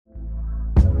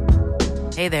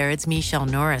Hey there, it's Michelle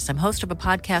Norris. I'm host of a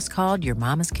podcast called Your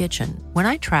Mama's Kitchen. When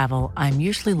I travel, I'm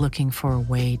usually looking for a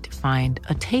way to find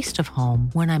a taste of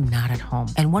home when I'm not at home.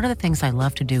 And one of the things I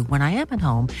love to do when I am at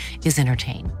home is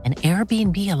entertain. And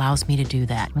Airbnb allows me to do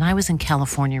that. When I was in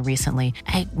California recently,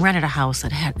 I rented a house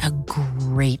that had a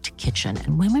great kitchen.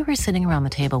 And when we were sitting around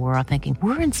the table, we were all thinking,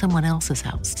 we're in someone else's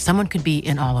house. Someone could be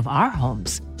in all of our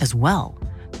homes as well.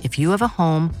 If you have a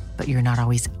home, but you're not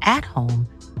always at home,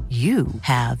 you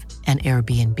have an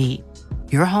Airbnb.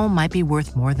 Your home might be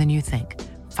worth more than you think.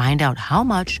 Find out how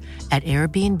much at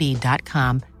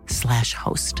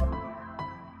airbnb.com/host.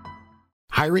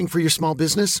 Hiring for your small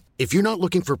business? If you're not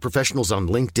looking for professionals on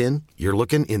LinkedIn, you're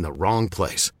looking in the wrong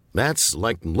place. That's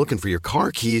like looking for your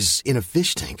car keys in a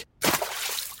fish tank.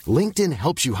 LinkedIn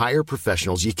helps you hire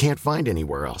professionals you can't find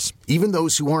anywhere else, even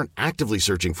those who aren't actively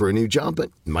searching for a new job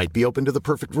but might be open to the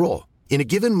perfect role. In a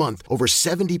given month, over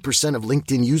 70% of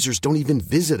LinkedIn users don't even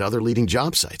visit other leading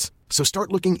job sites. So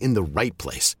start looking in the right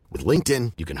place. With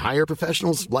LinkedIn, you can hire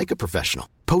professionals like a professional.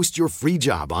 Post your free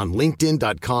job on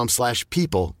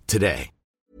linkedin.com/people today.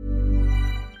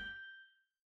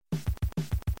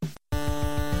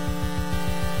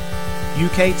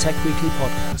 UK Tech Weekly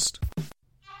Podcast.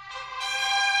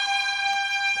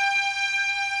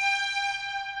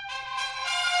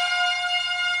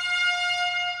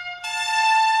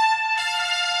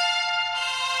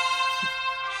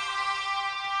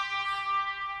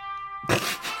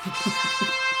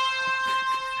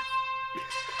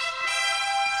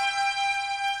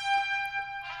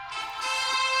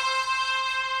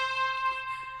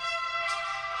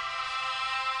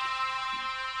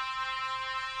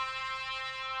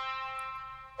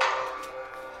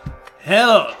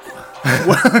 Hello,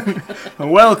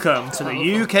 and welcome to the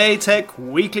UK Tech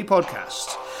Weekly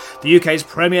Podcast, the UK's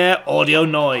premier audio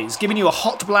noise, giving you a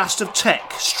hot blast of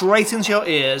tech straight into your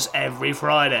ears every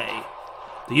Friday.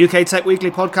 The UK Tech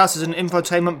Weekly Podcast is an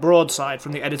infotainment broadside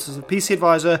from the editors of PC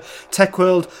Advisor,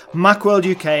 TechWorld, Macworld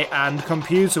UK, and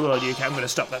Computer World UK. I'm going to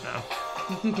stop that now.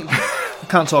 I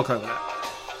can't talk over that.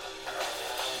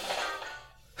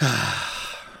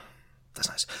 That's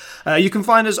nice. You can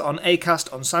find us on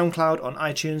Acast, on SoundCloud, on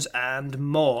iTunes, and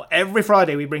more. Every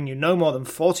Friday we bring you no more than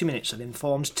 40 minutes of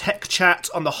informed tech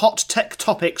chat on the hot tech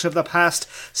topics of the past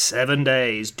 7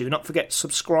 days. Do not forget to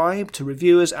subscribe, to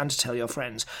review us, and to tell your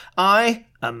friends. I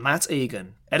am Matt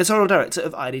Egan, Editorial Director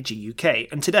of IDG UK,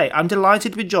 and today I'm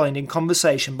delighted to be joined in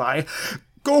conversation by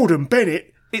Gordon Bennett.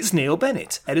 It's Neil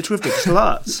Bennett, editor of Digital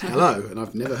Arts. Hello, and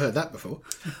I've never heard that before.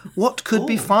 What could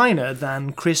be finer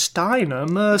than Christina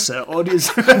Mercer,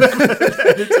 audience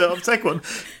editor of Tech One?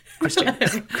 Christine.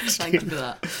 Thank you for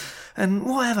that. And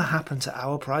whatever happened to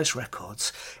Our Price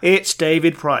Records? It's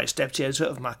David Price, deputy editor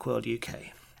of Macworld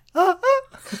UK.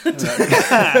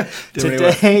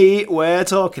 Today we're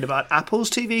talking about Apple's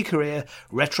TV career,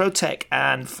 retro tech,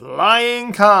 and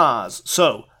flying cars.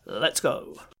 So, let's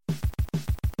go.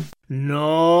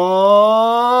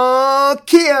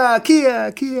 Kia.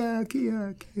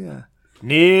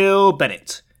 Neil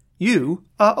Bennett, you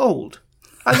are old,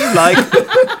 and you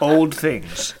like old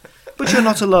things. But you're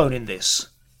not alone in this.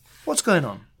 What's going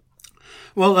on?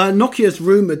 Well, Nokia's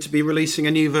rumoured to be releasing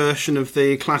a new version of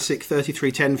the classic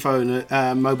 3310 phone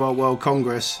at Mobile World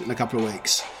Congress in a couple of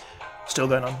weeks. Still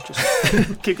going on. Just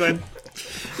keep going.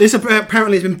 This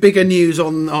apparently has been bigger news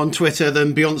on Twitter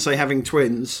than Beyonce having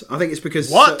twins. I think it's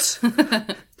because... What?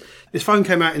 This phone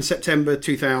came out in September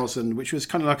 2000, which was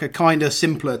kind of like a kind of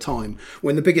simpler time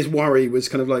when the biggest worry was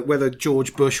kind of like whether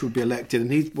George Bush would be elected. And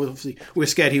we were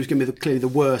scared he was going to be clearly the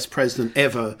worst president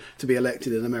ever to be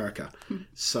elected in America.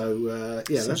 So,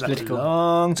 that's political. A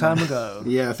long time ago.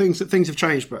 Yeah, things have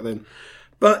changed back then.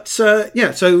 But,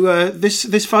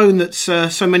 this phone that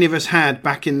so many of us had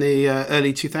back in the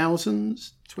early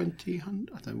 2000s, 2000,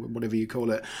 I don't know, whatever you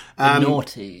call it. The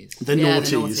noughties. The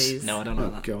noughties. No, I don't know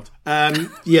that. God.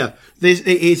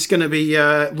 It's going to be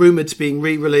rumoured to being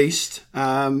re-released,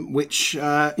 which,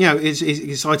 is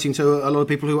exciting to a lot of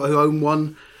people who own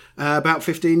one about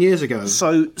 15 years ago.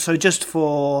 So just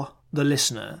for the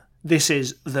listener... This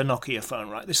is the Nokia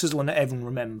phone, right? This is the one that everyone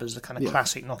remembers, the kind of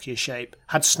classic Nokia shape.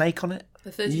 Had Snake on it?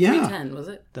 The 3310, was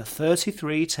it? The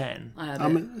 3310. I had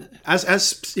it. As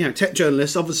tech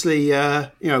journalists, obviously,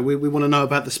 we want to know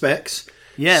about the specs.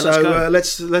 Yeah,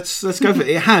 let's go. Let's go for it.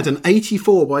 It had an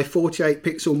 84 by 48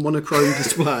 pixel monochrome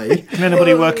display. Can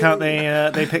anybody work out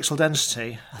the pixel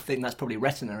density? I think that's probably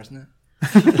Retina, isn't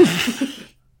it?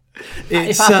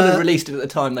 If Apple had released it at the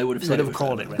time, they would have said Would have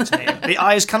called it Retina. The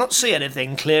eyes cannot see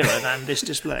anything clearer than this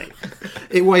display.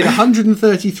 It weighed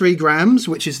 133 grams,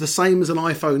 which is the same as an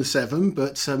iPhone 7,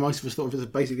 but most of us thought of it as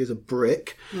basically as a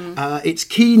brick. Its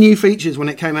key new features when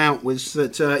it came out was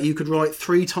that you could write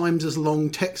 3 times as long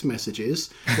text messages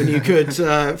than you could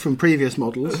from previous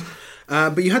models.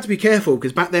 But you had to be careful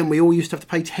because back then we all used to have to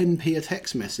pay 10p a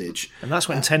text message. And that's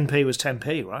when 10p was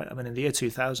 10p, right? I mean, in the year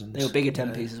 2000. They were bigger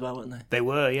 10p's as well, weren't they? They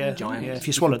were, yeah. Giant. Yeah. If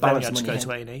you swallowed them, you had to go balance to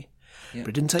them A&E. But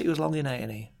it didn't take you as long in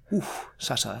A&E. Oof,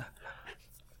 satire.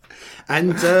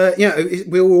 And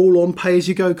we were all on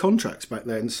pay-as-you-go contracts back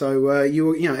then, so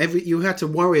you had to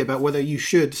worry about whether you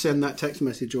should send that text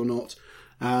message or not.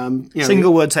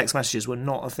 Single word text messages were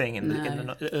not a thing in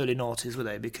the early noughties, were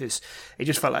they? Because it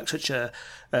just felt like such a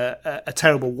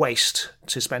terrible waste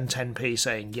to spend 10p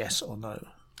saying yes or no.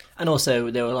 And also,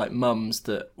 there were like mums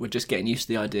that were just getting used to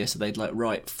the idea, so they'd like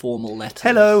write formal letters.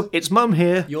 Hello, it's Mum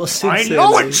here. You're I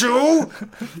know it's you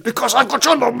because I got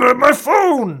your number on my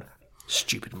phone.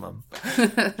 Stupid Mum.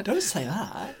 Don't say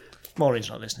that. Maureen's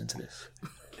not listening to this.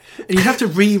 And you have to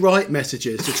rewrite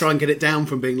messages to try and get it down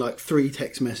from being like 3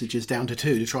 text messages down to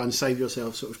 2 to try and save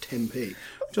yourself sort of 10p.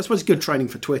 Which I suppose is good training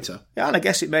for Twitter. Yeah, and I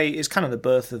guess it's kind of the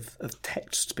birth of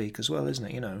text speak as well, isn't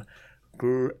it? You know,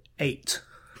 great.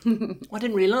 I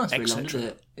didn't really last very long, did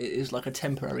it? It is like a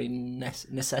temporary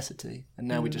necessity, and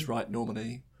now we just write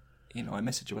normally,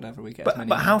 iMessage or whatever we get. But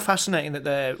how fascinating that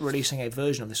they're releasing a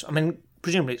version of this. I mean,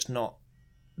 presumably it's not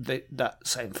that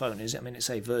same phone, is it? I mean, it's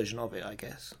a version of it, I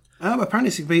guess. Apparently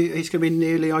it's going to be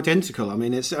nearly identical. I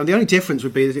mean, the only difference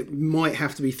would be that it might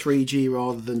have to be 3G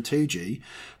rather than 2G.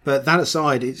 But that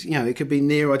aside, it could be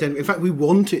near identical. In fact, we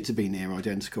want it to be near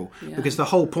identical because the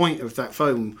whole point of that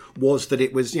phone was that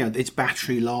it was, its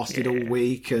battery lasted all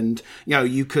week, and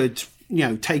you could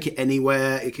take it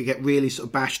anywhere. It could get really sort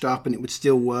of bashed up, and it would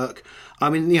still work.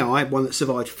 I mean, I had one that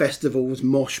survived festivals,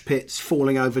 mosh pits,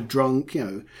 falling over drunk.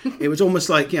 It was almost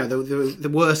like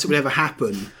the worst that would ever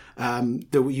happen.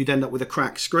 That you'd end up with a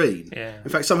cracked screen. Yeah. In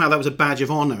fact, somehow that was a badge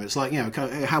of honour. It's like,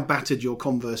 how battered your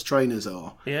Converse trainers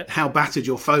are. Yeah. How battered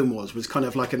your phone was kind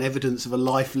of like an evidence of a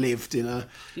life lived in a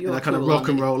kind of rock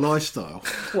and roll lifestyle.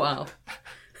 Wow.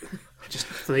 Just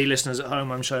for the listeners at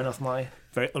home, I'm showing off my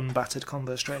very unbattered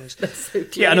Converse trainers. That's so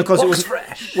cute. Yeah, and of course it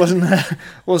wasn't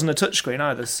a touchscreen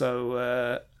either,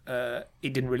 so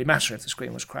it didn't really matter if the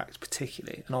screen was cracked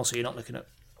particularly. And also, you're not looking at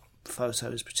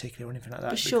photos particularly or anything like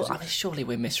that. But surely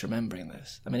we're misremembering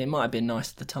this. I mean, it might have been nice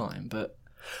at the time, but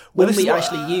when we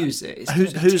actually use it, it's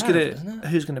who's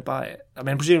going to buy it? I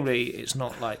mean, presumably it's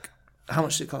not like, how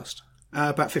much does it cost?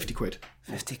 About 50 quid.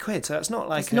 50 quid. So that's not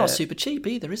like it's not super cheap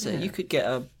either, is it? You could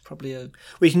get probably a.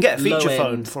 Well, you can get a feature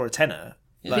phone for a tenner.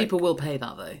 Yeah. People will pay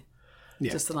that though.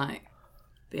 Yeah. Just to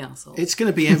be arsehole. It's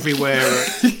going to be everywhere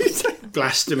at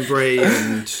Glastonbury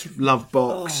and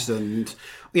Lovebox and.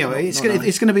 It's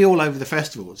going to be all over the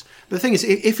festivals. But the thing is,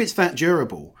 if it's that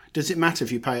durable, does it matter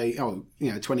if you pay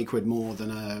 20 quid more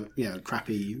than a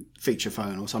crappy feature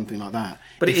phone or something like that?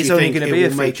 But it's only going to be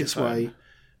a feature phone.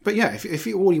 But yeah, if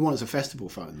all you want is a festival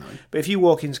phone, though. But if you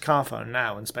walk into Carphone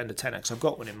now and spend a tenner, because I've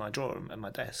got one in my drawer at my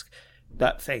desk,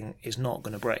 that thing is not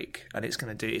going to break, and it's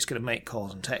going to make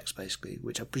calls and texts basically,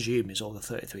 which I presume is all the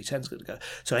 3310's going to go.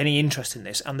 So any interest in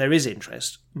this, and there is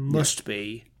interest, must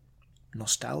be.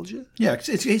 Nostalgia? Yeah,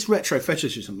 it's retro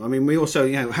fetishism. I mean, we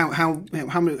also,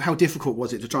 how difficult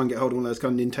was it to try and get hold of one of those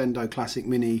kind of Nintendo Classic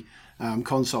Mini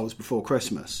consoles before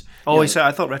Christmas? Oh, so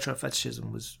I thought retro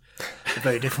fetishism was a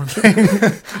very different thing.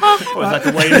 It was like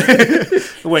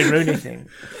a Wayne Rooney thing.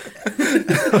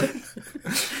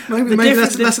 maybe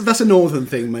that's a northern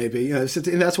thing. Maybe so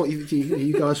that's what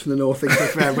you guys from the north think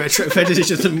about retro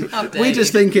fetishism. We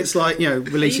just think it's like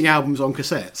releasing albums on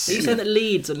cassettes. Are you saying that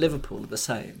Leeds and Liverpool are the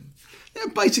same? Yeah,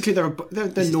 basically they're north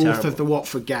terrible. Of the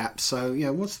Watford Gap, so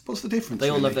what's the difference? They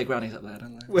all love their grannies up there,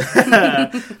 don't they?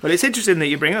 Well, it's interesting that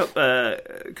you bring up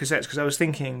cassettes, because I was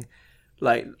thinking,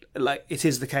 like it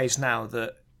is the case now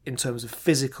that in terms of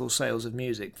physical sales of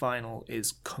music, vinyl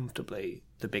is comfortably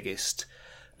the biggest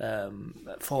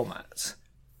format.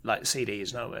 Like CD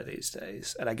is nowhere these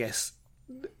days, and I guess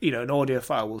an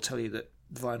audiophile will tell you that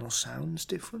vinyl sounds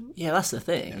different. Yeah, that's the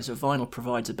thing. Is that vinyl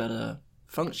provides a better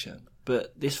function.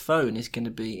 But this phone is going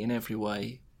to be in every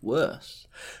way worse.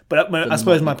 But I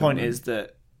suppose my point is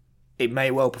that it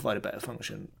may well provide a better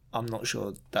function. I'm not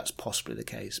sure that's possibly the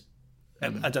case.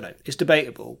 I don't know. It's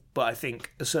debatable, but I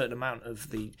think a certain amount of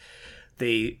the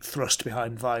thrust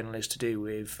behind vinyl is to do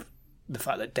with the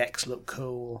fact that decks look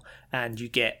cool and you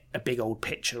get a big old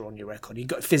picture on your record. You've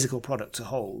got a physical product to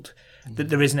hold.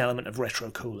 There is an element of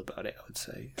retro cool about it, I would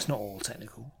say. It's not all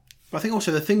technical. But I think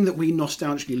also the thing that we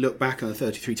nostalgically look back on the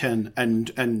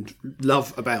 3310 and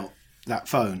love about that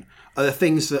phone are the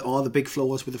things that are the big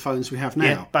flaws with the phones we have now.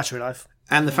 Yeah, battery life.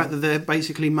 And the fact that they're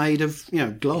basically made of,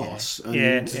 glass.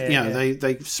 And,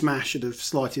 they smash at the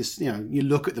slightest, you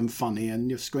look at them funny and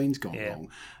your screen's gone wrong.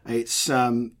 It's...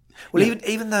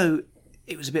 even though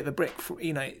it was a bit of a brick,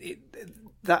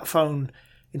 that phone,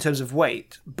 in terms of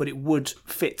weight, but it would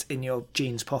fit in your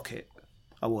jeans pocket.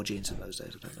 I wore jeans in those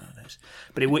days. I don't know nowadays,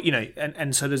 but it would,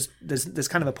 and so there's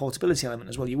kind of a portability element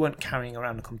as well. You weren't carrying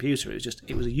around a computer.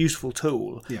 It was a useful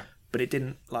tool. Yeah. But it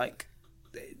didn't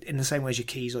in the same way as your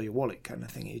keys or your wallet kind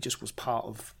of thing. It just was part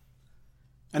of.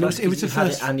 And it was the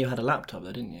first. And you had a laptop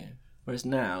though, didn't you? Whereas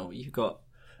now you've got.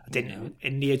 I didn't.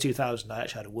 In the year 2000, I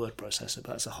actually had a word processor,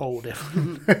 but that's a whole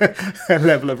different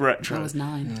level of retro. I was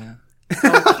 9. Yeah.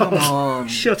 Oh, come on!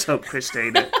 Shut up,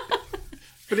 Christina.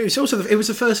 But it was also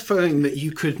the first phone that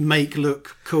you could make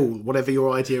look cool, whatever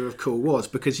your idea of cool was,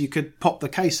 because you could pop the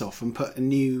case off and put a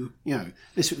new,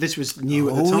 this was new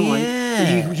at the time.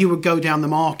 Yeah. You would go down the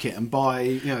market and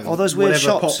buy, all those weird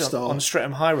shops Popstar. on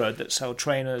Streatham High Road that sell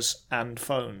trainers and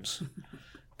phones.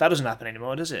 That doesn't happen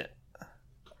anymore, does it?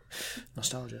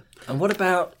 Nostalgia. And what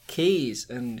about keys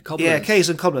and cobblers? Yeah, keys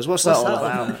and cobblers. What's that all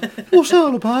about? What's that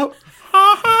all about?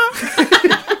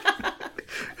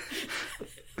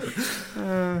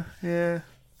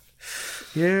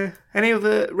 Yeah. Any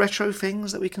other retro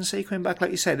things that we can see coming back?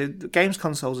 Like you said, the games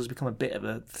consoles has become a bit of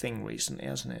a thing recently,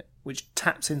 hasn't it? Which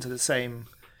taps into the same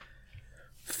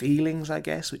feelings, I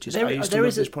guess. Which is there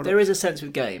is a sense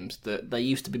with games that they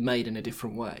used to be made in a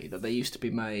different way. That they used to be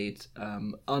made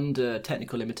under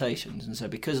technical limitations, and so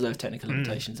because of those technical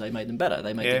limitations, they made them better.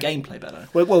 They made the gameplay better.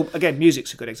 Well, again,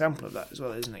 music's a good example of that as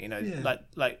well, isn't it?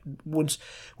 Like once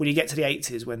when you get to the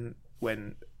 80s,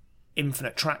 when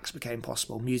infinite tracks became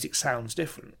possible, music sounds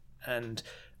different, and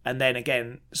then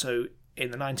again, so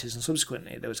in the 90s and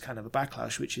subsequently, there was kind of a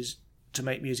backlash, which is to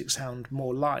make music sound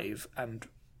more live and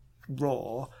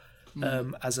raw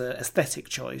as an aesthetic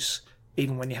choice,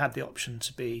 even when you had the option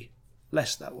to be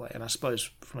less that way. And I suppose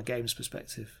from a games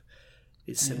perspective,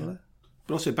 it's similar.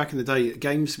 But also back in the day,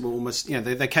 games were almost,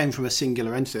 they came from a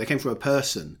singular entity. They came from a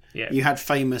person. Yeah. You had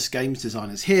famous games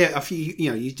designers. Here, a few,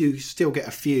 you do still get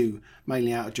a few,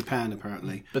 mainly out of Japan,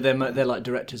 apparently. But they're like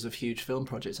directors of huge film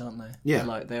projects, aren't they?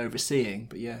 Yeah. They're overseeing,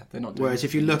 but they're not doing Whereas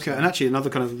if you look at, and actually another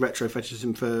kind of retro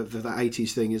fetishism for that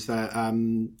 80s thing is that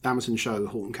Amazon show,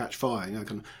 *Halt and Catch Fire*,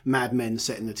 kind of Mad Men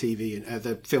set in the TV, and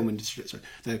the film industry,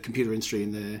 the computer industry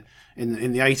in the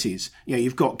 80s.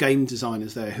 You've got game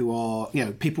designers there who are,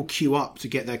 people queue up to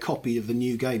get their copy of the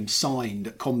new game signed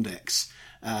at Comdex.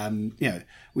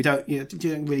 We don't, you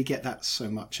don't really get that so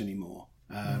much anymore.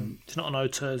 It's not an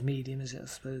auteurs medium, is it? I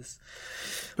suppose.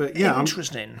 But yeah,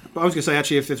 interesting. But I was going to say,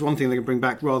 actually, if there's one thing they can bring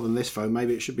back rather than this phone,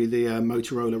 maybe it should be the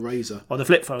Motorola Razr Or the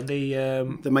flip phone,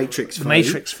 the Matrix phone. The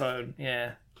Matrix phone,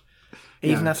 yeah.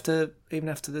 Even after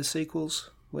the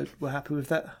sequels, we're happy with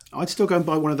that. I'd still go and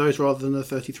buy one of those rather than the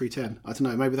 3310. I don't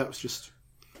know. Maybe that was just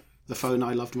the phone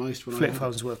I loved most. Flip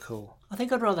phones were cool. I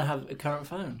think I'd rather have a current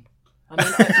phone. I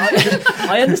mean,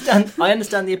 I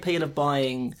understand the appeal of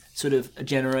buying sort of a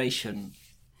generation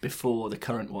before the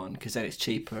current one, because then it's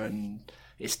cheaper and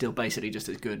it's still basically just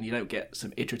as good, and you don't get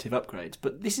some iterative upgrades.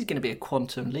 But this is going to be a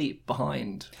quantum leap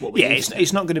behind what we're using.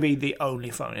 It's not going to be the only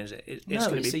phone, is it? It's no,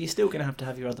 going to be... so you're still going to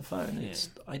have your other phone.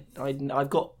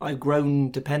 I've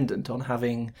grown dependent on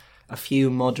having a few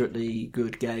moderately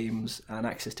good games and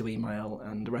access to email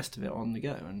and the rest of it on the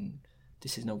go, and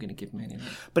this is not going to give me any of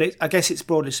that. But I guess it's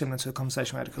broadly similar to a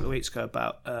conversation we had a couple of weeks ago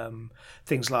about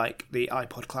things like the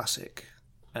iPod Classic.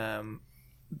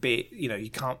 You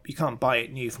can't buy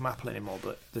it new from Apple anymore,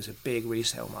 but there's a big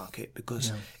resale market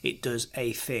because it does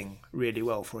a thing really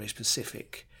well for a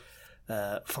specific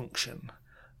function.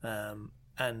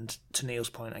 And to Neil's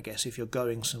point, I guess if you're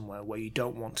going somewhere where you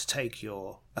don't want to take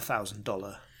your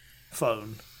 $1,000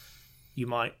 phone, you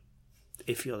might,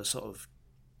 if you're the sort of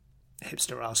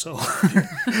hipster arsehole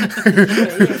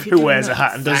who wears a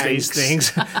hat and does these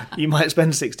things, you might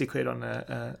spend 60 quid on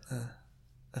a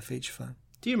feature phone.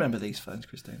 Do you remember these phones,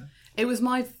 Christina? It was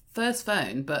my first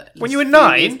phone, but when you were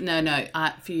 9?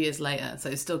 A few years later.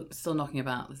 So it's still knocking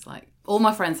about. It's like all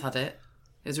my friends had it.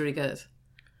 It was really good.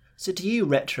 So to you,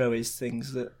 retro is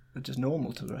things that are just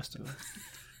normal to the rest of us.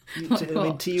 She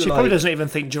probably doesn't even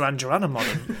think Duran Duran are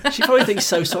modern. She probably thinks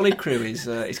So Solid Crew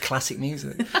is classic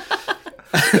music.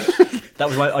 That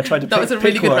was why I tried to. That pick, was a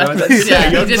really pick good one. reference. Yeah,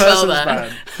 you did well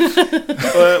there.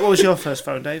 What was your first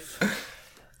phone, Dave?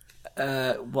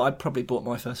 Well, I probably bought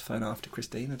my first phone after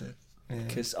Christina did.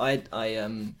 because I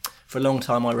for a long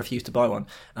time I refused to buy one,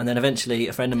 and then eventually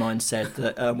a friend of mine said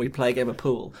that we'd play a game of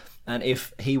pool, and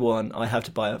if he won, I'd have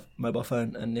to buy a mobile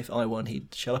phone, and if I won,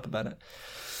 he'd shut up about it.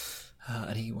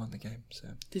 And he won the game. So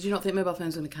Did you not think mobile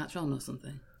phones were going to catch on or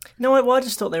something? no, I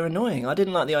just thought they were annoying. I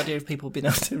didn't like the idea of people being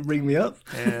able to ring me up,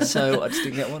 so I just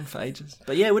didn't get one for ages.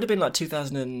 But yeah, it would have been like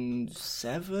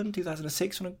 2007,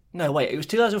 2006. No, wait, it was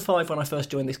 2005 when I first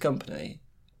joined this company,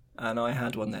 and I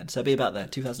had one then. So it'd be about there,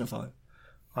 2005.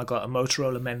 I got a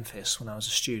Motorola Memphis when I was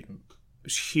a student. It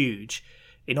was huge.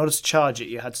 In order to charge it,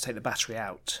 you had to take the battery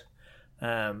out.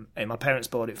 And my parents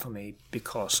bought it for me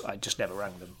because I just never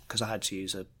rang them, because I had to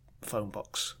use a phone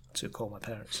box to call my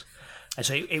parents. And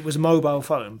so it was a mobile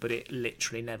phone, but it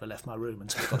literally never left my room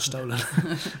until it got stolen.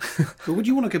 But would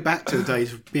you want to go back to the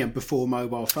days before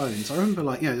mobile phones? I remember,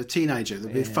 as a teenager,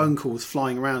 there'd be phone calls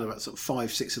flying around about sort of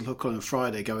 5, 6 o'clock on a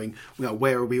Friday going,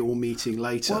 where are we all meeting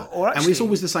later? Well, or actually, and it's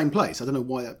always the same place. I don't know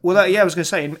why that... Well, I was going to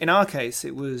say, in our case,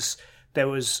 there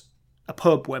was a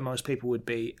pub where most people would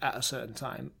be at a certain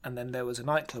time, and then there was a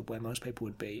nightclub where most people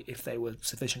would be if they were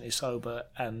sufficiently sober,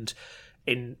 and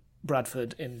in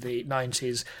Bradford in the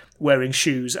 90s wearing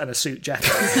shoes and a suit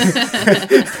jacket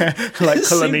like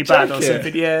Colour Me Bad or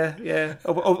something. Yeah.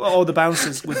 Or the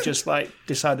bouncers would just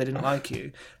decide they didn't like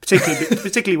you,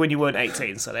 particularly when you weren't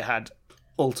 18, so they had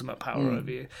ultimate power over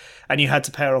you, and you had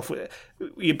to pair off with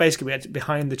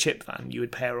behind the chip van you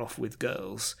would pair off with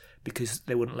girls because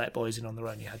they wouldn't let boys in on their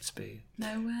own. You had to be.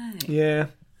 No way. Yeah.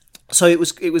 So it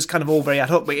was kind of all very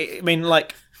ad hoc, but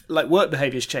like work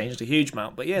behaviours changed a huge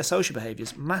amount, but social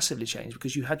behaviours massively changed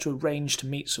because you had to arrange to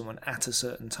meet someone at a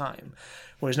certain time.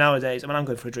 Whereas nowadays, I'm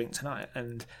going for a drink tonight,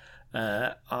 and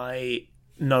I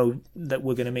know that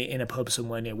we're going to meet in a pub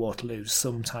somewhere near Waterloo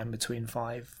sometime between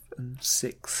 5 and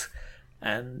 6.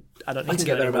 And I don't need to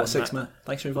get there about 6, Matt.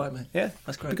 Thanks for inviting me. Yeah,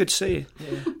 that's great. Good to see you.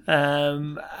 Yeah.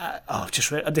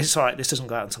 This is all right. This doesn't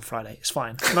go out until Friday. It's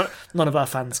fine. None of our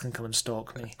fans can come and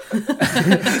stalk me.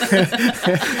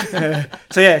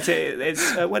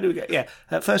 It's where do we get? Yeah,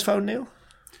 first phone, Neil.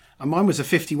 And mine was a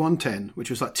 5110, which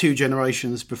was like 2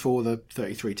 generations before the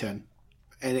 3310,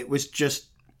 and it was just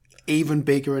even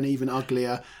bigger and even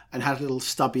uglier, and had a little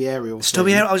stubby aerial.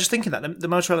 I was just thinking that the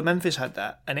Motorola Memphis had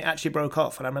that, and it actually broke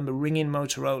off. And I remember ringing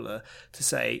Motorola to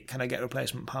say, "Can I get a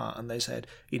replacement part?" And they said,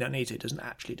 "You don't need to. It doesn't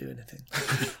actually do anything."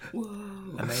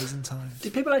 Whoa! Amazing times.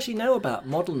 Did people actually know about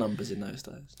model numbers in those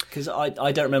days? Because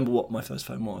I don't remember what my first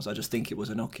phone was. I just think it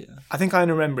was a Nokia. I think I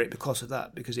remember it because of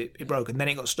that, because it broke and then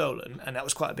it got stolen, and that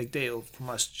was quite a big deal for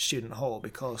my student hall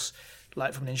because,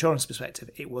 from an insurance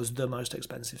perspective, it was the most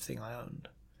expensive thing I owned.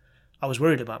 I was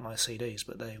worried about my CDs,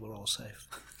 but they were all safe.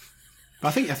 I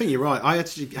think you're right. I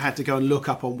actually had to go and look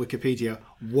up on Wikipedia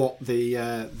what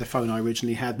the phone I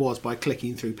originally had was by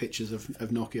clicking through pictures of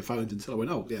Nokia phones until I went,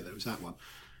 oh, yeah, there was that one.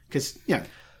 Because,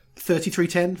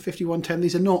 3310, 5110,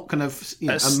 these are not kind of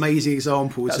amazing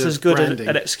examples of branding. That's as good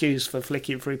an excuse for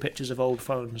flicking through pictures of old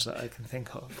phones that I can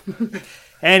think of.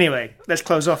 Anyway, let's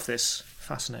close off this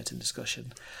fascinating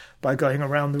discussion by going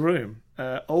around the room.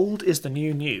 Old is the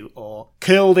new, or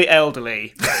kill the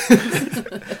elderly.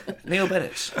 Neil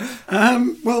Bennett.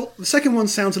 Well, the second one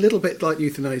sounds a little bit like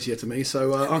euthanasia to me,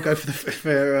 so I'll go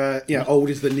for old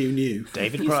is the new.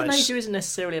 David Price. Euthanasia isn't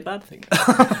necessarily a bad thing.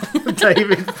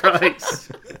 David Price.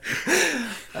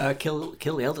 Kill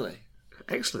the elderly.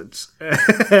 Excellent.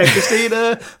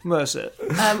 Christina Mercer.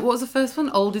 What was the first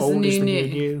one? Old is the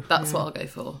new. That's what I'll go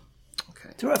for. Okay.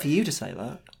 It's all right for you to say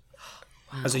that.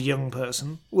 Wow. As a young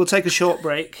person. We'll take a short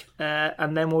break,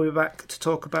 and then we'll be back to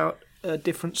talk about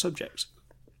different subjects.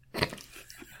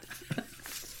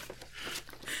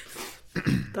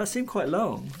 That seemed quite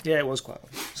long. Yeah, it was quite long.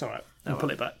 It's all right. We'll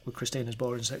pull it back with Christina's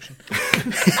boring section.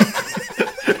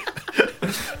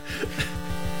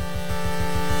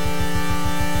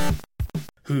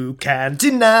 Who can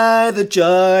deny the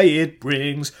joy it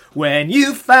brings when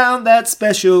you found that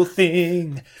special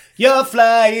thing? You're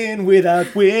flying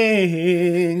without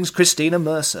wings. Christina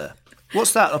Mercer.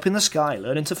 What's that up in the sky?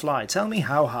 Learning to fly. Tell me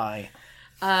how high.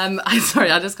 I'm sorry,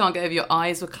 I just can't get over your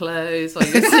eyes were closed while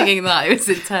you were singing that. It was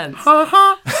intense.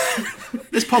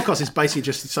 This podcast is basically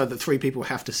just so that 3 people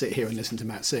have to sit here and listen to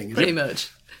Matt sing. Pretty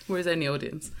much. We're his only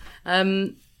audience.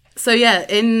 So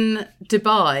in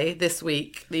Dubai this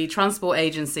week, the transport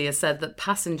agency has said that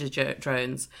passenger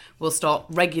drones will start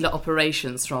regular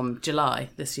operations from July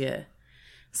this year.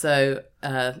 So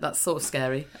that's sort of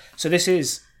scary. So this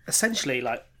is essentially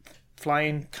like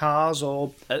flying cars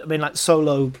or,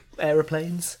 solo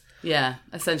aeroplanes? Yeah,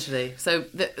 essentially. So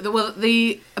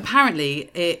apparently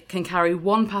it can carry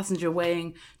one passenger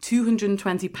weighing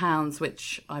 220 pounds,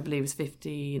 which I believe is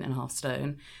 15.5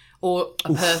 stone, or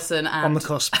a person and... On the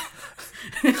cusp.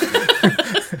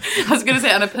 I was going to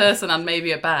say, and a person and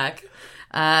maybe a bag.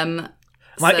 It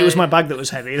was my bag that was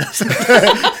heavy.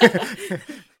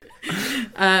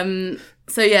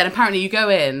 So yeah, and apparently you go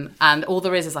in and all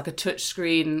there is like a touch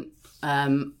screen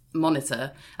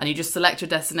monitor, and you just select your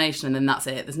destination and then that's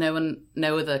it. There's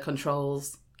no other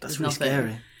controls. That's There's really nothing.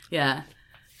 scary. Yeah.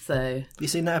 So You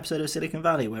seen that episode of Silicon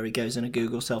Valley where he goes in a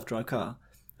Google self-drive car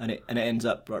and it ends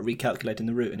up recalculating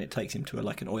the route and it takes him to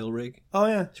an oil rig? Oh,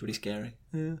 yeah. It's really scary.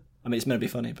 Yeah. I mean, it's meant to be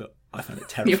funny, but I found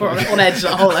it you were terrifying. on edge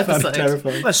the whole I found it episode.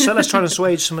 terrifying. So let's try to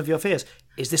assuage some of your fears.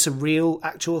 Is this a real,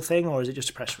 actual thing, or is it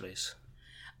just a press release?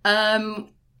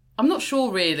 I'm not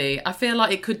sure really. I feel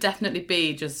like it could definitely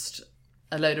be just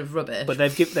a load of rubbish. But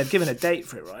they've given a date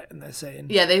for it, right? And they're saying...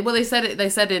 Yeah, they said it. They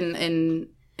said in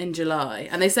July,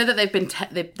 and they said that they've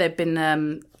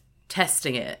been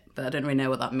testing it, but I don't really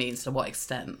know what that means, to what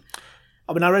extent.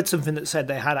 I mean, I read something that said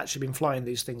they had actually been flying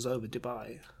these things over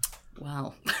Dubai.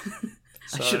 Wow. I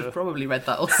So- should have probably read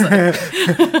that also.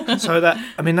 So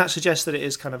that suggests that it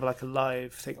is kind of like a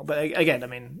live thing. But again, I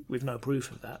mean, we've no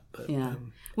proof of that. But Yeah.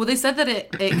 Well, they said that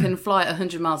it can fly at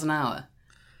 100 miles an hour,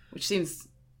 which seems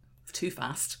too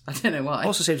fast. I don't know why.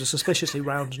 also seems a suspiciously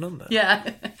round number. Yeah.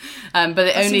 But it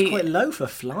That only... seems quite low for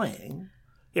flying.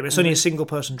 Yeah, but it's only a single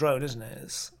person drone, isn't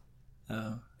it?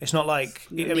 It's not like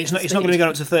it's not going to go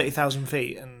up to 30,000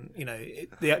 feet, and I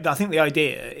think the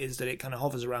idea is that it kind of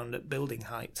hovers around at building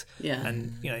height,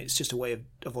 and it's just a way of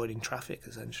avoiding traffic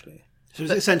essentially. So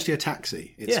it's essentially a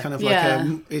taxi. It's kind of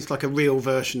like it's like a real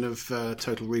version of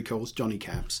Total Recall's Johnny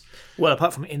Cabs. Well,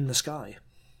 apart from in the sky.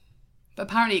 But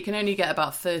apparently it can only get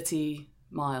about 30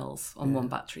 miles on one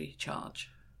battery charge.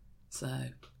 So...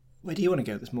 Where do you want to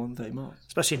go that's more than 30 miles?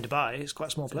 Especially in Dubai, it's quite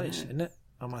a small place, isn't it?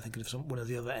 Or am I thinking of one of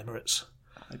the other Emirates?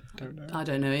 I don't know. I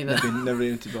don't know either. Never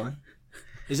been to Dubai.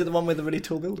 Is it the one with the really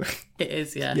tall building? It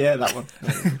is, yeah. Yeah, that one.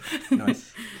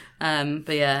 Nice.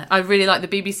 But yeah, I really like the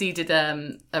BBC did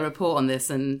a report on this,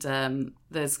 and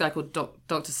there's a guy called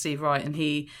Dr. Steve Wright, and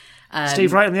he...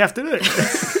 Steve Wright in the afternoon.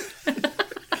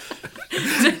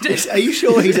 Are you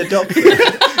sure he's a doctor?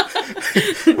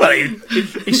 Well,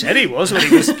 he said he was when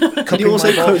he was cooking. Did you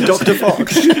also quote Dr.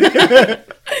 Fox?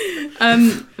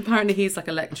 Apparently he's like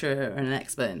a lecturer and an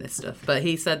expert in this stuff, but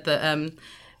he said that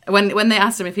when they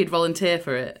asked him if he'd volunteer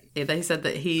for it, they said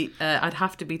that I'd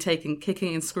have to be taken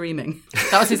kicking and screaming.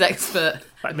 That was his expert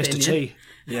Like Mr. opinion. T.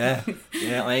 Yeah,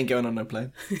 I ain't going on no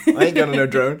plane. I ain't going on no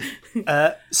drone.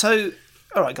 So,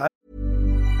 all right, guys.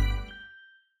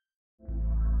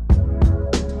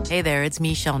 Hey there, it's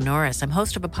Michelle Norris. I'm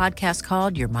host of a podcast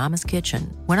called Your Mama's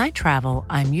Kitchen. When I travel,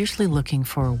 I'm usually looking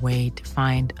for a way to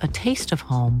find a taste of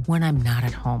home when I'm not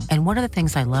at home. And one of the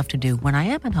things I love to do when I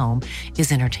am at home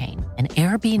is entertain. And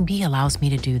Airbnb allows me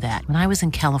to do that. When I was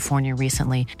in California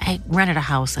recently, I rented a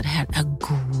house that had a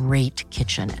great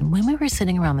kitchen. And when we were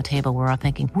sitting around the table, we're all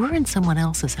thinking, we're in someone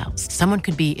else's house. Someone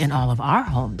could be in all of our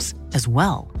homes as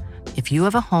well. If you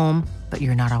have a home, but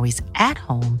you're not always at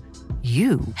home,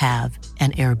 you have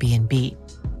an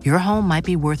Airbnb. Your home might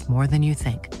be worth more than you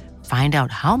think. Find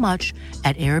out how much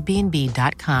at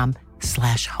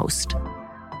airbnb.com/host.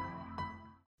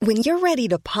 When you're ready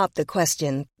to pop the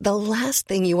question, the last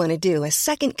thing you want to do is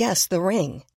second-guess the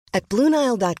ring. At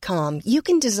BlueNile.com, you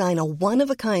can design a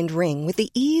one-of-a-kind ring with the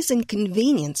ease and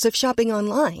convenience of shopping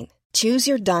online. Choose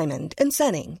your diamond and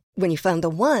setting. When you find the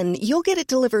one, you'll get it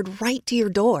delivered right to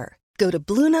your door. Go to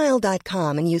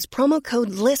BlueNile.com and use promo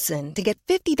code LISTEN to get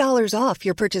 $50 off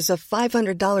your purchase of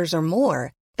 $500 or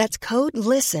more. That's code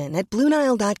LISTEN at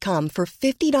BlueNile.com for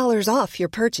 $50 off your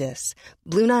purchase.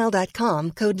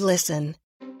 BlueNile.com, code LISTEN.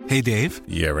 Hey, Dave.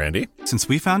 Yeah, Randy. Since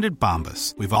we founded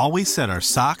Bombas, we've always said our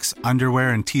socks,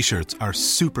 underwear, and T-shirts are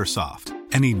super soft.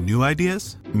 Any new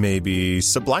ideas? Maybe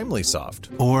sublimely soft.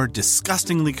 Or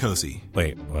disgustingly cozy.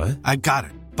 Wait, what? I got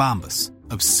it. Bombas.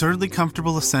 Absurdly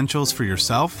comfortable essentials for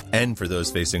yourself And for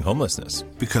those facing homelessness.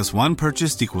 because one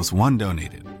purchased equals one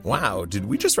donated. Wow, did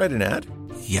we just write an ad?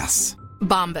 Yes.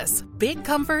 Bombas. Big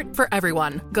comfort for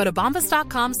everyone. Go to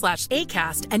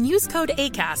bombas.com/ACAST and use code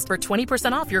ACAST for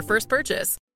 20% off your first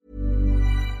purchase.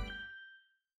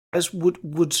 As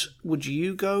would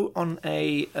you go on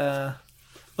a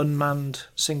unmanned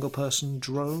single person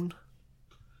drone?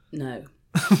 No.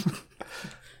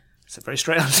 It's a very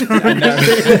straight answer.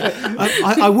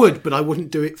 I would, but I wouldn't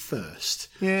do it first.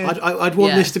 Yeah. I'd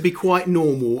want Yeah. this to be quite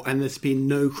normal and there to be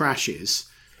no crashes.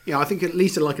 I think at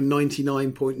least like a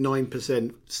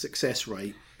 99.9% success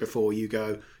rate before you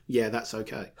go, yeah, that's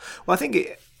okay. Well, I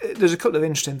think there's a couple of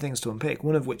interesting things to unpick,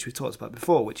 one of which we talked about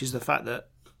before, which is the fact that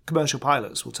commercial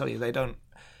pilots will tell you they don't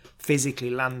physically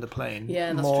land a plane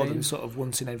Yeah, that's more true. than sort of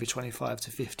once in every 25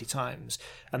 to 50 times,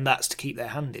 and that's to keep their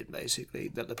hand in, basically,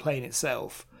 that the plane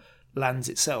itself lands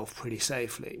itself pretty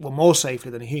safely, well, more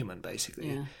safely than a human,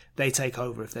 basically. Yeah. They take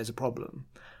over if there's a problem,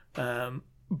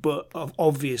 but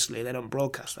obviously they don't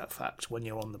broadcast that fact when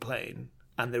you're on the plane,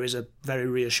 and there is a very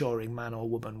reassuring man or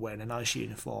woman wearing a nice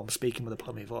uniform, speaking with a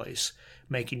plummy voice,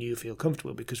 making you feel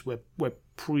comfortable, because we're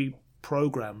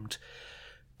pre-programmed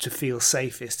to feel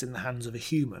safest in the hands of a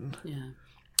human,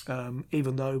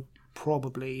 even though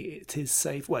probably it is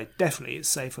safe. Well, definitely it's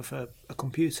safer for a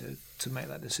computer to make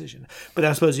that decision. But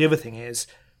I suppose the other thing is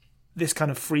this kind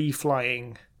of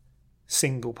free-flying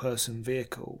single-person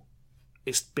vehicle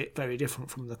is very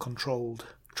different from the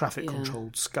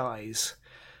traffic-controlled skies.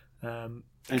 And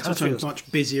it's also a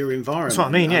much busier environment. That's what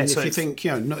I mean, yeah. If So you think,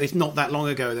 it's not that long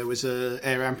ago there was an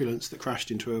air ambulance that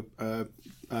crashed into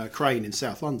a crane in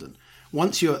South London.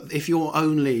 If you're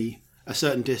only a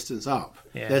certain distance up,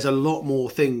 there's a lot more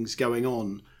things going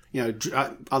on.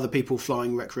 Other people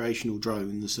flying recreational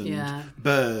drones and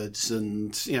birds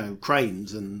and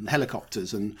cranes and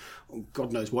helicopters and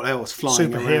God knows what else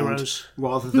flying superheroes around,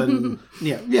 rather than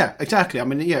exactly. I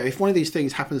mean, if one of these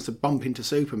things happens to bump into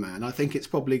Superman, I think it's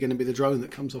probably going to be the drone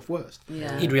that comes off worst.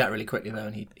 Yeah. He'd react really quickly though,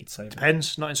 and he'd save it.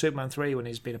 Depends. Not in Superman 3 when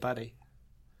he's been a baddie.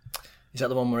 Is that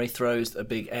the one where he throws a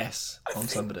big S on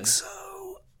somebody? I think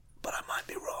so, but I might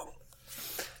be wrong.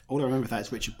 All I remember of that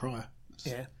is Richard Pryor.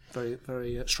 Yeah, very,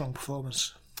 very strong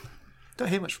performance. Don't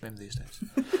hear much from him these days.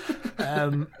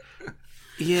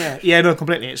 No,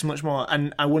 completely. It's much more,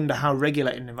 and I wonder how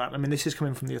regulated an environment. I mean, this is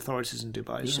coming from the authorities in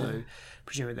Dubai, so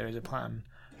presumably there is a plan.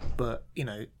 But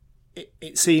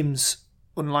it seems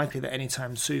unlikely that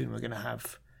anytime soon we're going to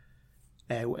have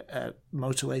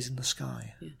motorways in the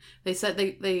sky. Yeah. They said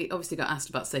they obviously got asked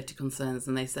about safety concerns,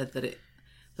 and they said that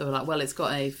they were like, well, it's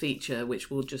got a feature which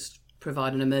will just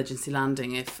provide an emergency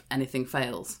landing if anything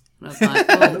fails. And I was like,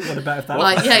 well, What about if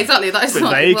that? yeah, exactly. That's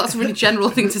a really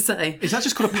general thing to say. Is that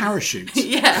just called a parachute?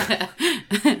 Yeah.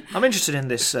 I'm interested in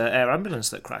this air ambulance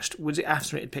that crashed. Was it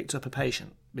after it had picked up a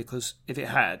patient? Because if it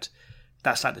had,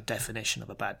 that's like the definition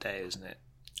of a bad day, isn't it?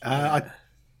 I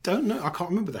don't know. I can't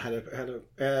remember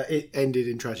it ended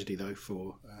in tragedy though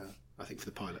for I think for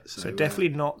the pilot. So definitely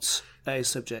not a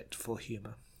subject for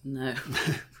humour. No.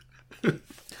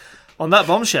 On that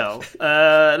bombshell,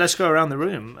 let's go around the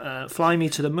room. Fly me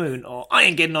to the moon, or I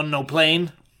ain't getting on no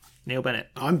plane. Neil Bennett.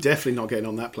 I'm definitely not getting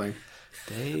on that plane.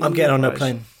 Dave I'm getting on no Rice.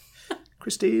 plane.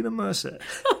 Christina Mercer.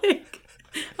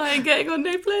 I ain't getting on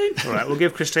no plane. All right, we'll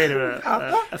give Christina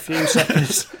a few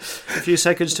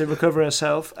seconds to recover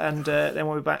herself, and then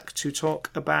we'll be back to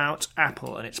talk about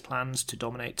Apple and its plans to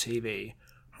dominate TV.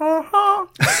 Teleaddicts.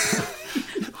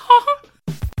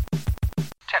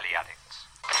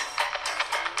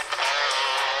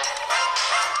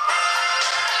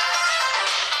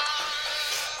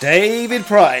 David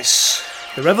Price.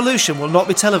 The revolution will not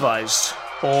be televised,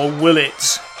 or will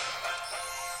it?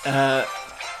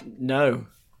 No.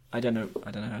 I don't know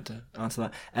how to answer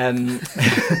that.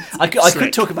 I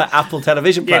could talk about Apple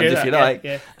television plans if you like.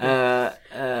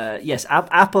 Yes,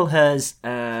 Apple has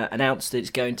announced that it's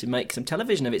going to make some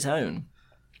television of its own,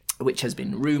 which has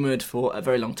been rumoured for a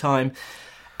very long time,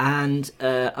 and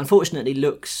unfortunately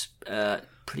looks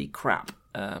pretty crap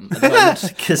at the moment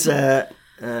because they're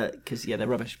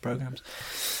rubbish programs.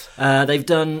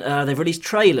 They've released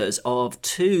trailers of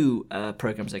two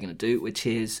programs they're going to do, which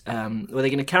is they're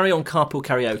going to carry on Carpool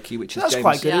Karaoke, which is that's James,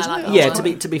 quite good, isn't it? Yeah,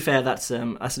 to be fair, that's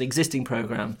an existing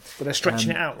program. But they're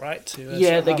stretching it out, right? To,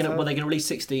 they're going to release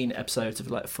 16 episodes of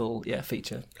like full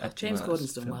feature. James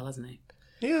Corden's done well, hasn't he?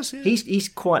 Yes, yeah. He's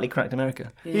quietly cracked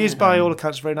America. Yeah. He is, by all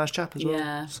accounts, a very nice chap as well.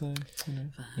 Yeah. So,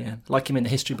 Yeah, like him in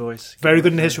the History Boys. very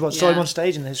good in the History Boys. Saw him Yeah. on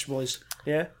stage in the History Boys.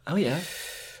 Yeah. Oh yeah.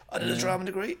 I did a drama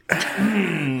degree.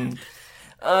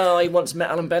 I once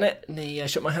met Alan Bennett and he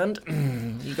shook my hand.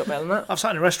 You got better than that? I've sat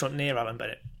in a restaurant near Alan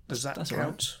Bennett. Does that That's all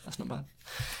count? right. That's not bad.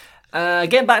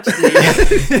 Getting back to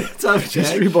the subject.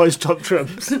 History Boys top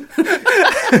trumps.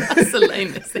 That's the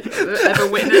lamest thing I've ever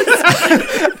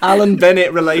witnessed. Alan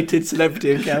Bennett related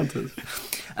celebrity encounters.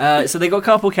 So they got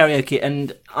Carpool Karaoke,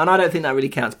 and I don't think that really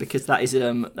counts because that's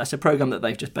a program that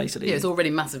they've just basically Yeah, it's already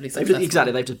massively successful.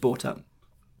 exactly they've just bought up.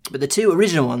 But the two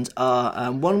original ones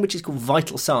are one which is called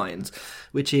Vital Signs,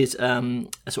 which is a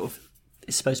sort of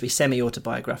it's supposed to be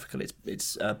semi-autobiographical.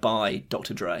 It's by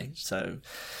Dr. Dre, so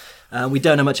we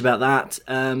don't know much about that.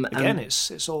 Again,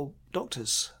 it's all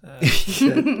doctors.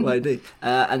 Well, indeed.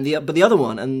 But the other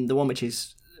one, and the one which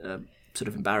is sort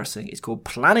of embarrassing, is called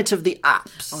Planet of the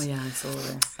Apps. Oh yeah, I saw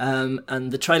this.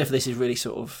 And the trailer for this is really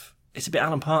sort of it's a bit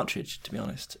Alan Partridge, to be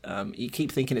honest. You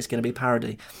keep thinking it's going to be a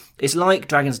parody. It's like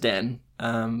Dragon's Den,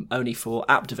 only for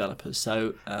app developers.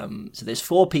 So there's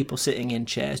 4 people sitting in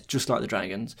chairs, just like the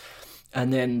Dragons,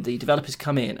 and then the developers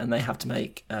come in and they have to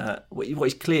make what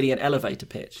is clearly an elevator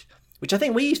pitch, which I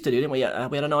think we used to do, didn't we? We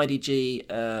had an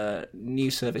IDG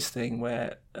news service thing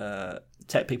where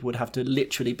tech people would have to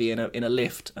literally be in a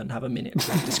lift and have a minute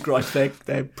to describe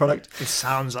their product. It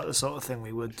sounds like the sort of thing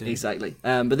we would do. Exactly.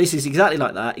 But this is exactly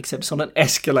like that, except it's on an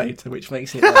escalator, which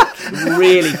makes it like,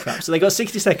 really crap. So they got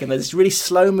 60 seconds. There's this really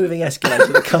slow-moving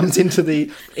escalator that comes into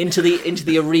the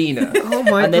arena. Oh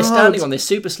my and they're God. standing on this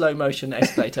super slow-motion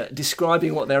escalator,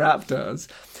 describing what their app does.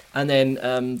 And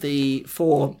then the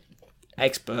 4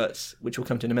 experts, which we'll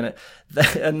come to in a minute,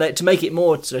 to make it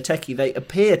more sort of techie, they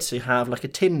appear to have like a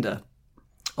Tinder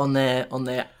on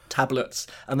their tablets,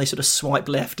 and they sort of swipe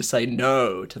left to say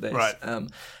no to this. Right.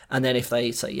 And then if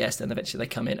they say yes, then eventually they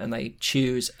come in and they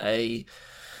choose a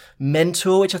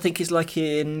mentor, which I think is like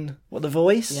in The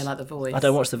Voice. Yeah, like The Voice. I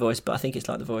don't watch The Voice, but I think it's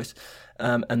like The Voice.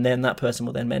 And then that person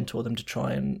will then mentor them to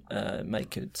try and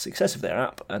make a success of their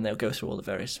app, and they'll go through all the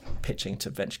various pitching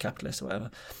to venture capitalists or whatever.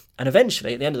 And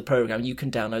eventually, at the end of the program, you can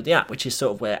download the app, which is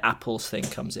sort of where Apple's thing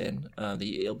comes in.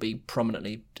 It'll be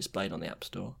prominently displayed on the App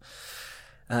Store.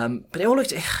 But it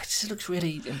just looks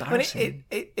really embarrassing.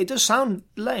 It does sound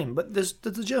lame, but there's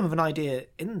the germ of an idea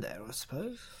in there, I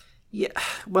suppose. Yeah,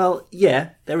 well,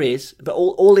 yeah, there is. But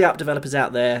all the app developers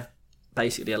out there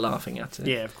basically are laughing at it.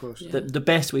 Yeah, of course. Yeah. The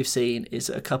best we've seen is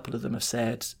a couple of them have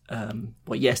said,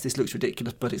 well, yes, this looks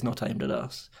ridiculous, but it's not aimed at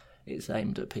us. It's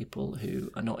aimed at people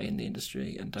who are not in the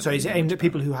industry. And don't So is it really aimed know at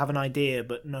people who have an idea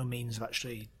but no means of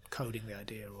actually coding the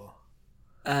idea? Or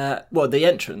well, the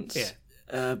entrance,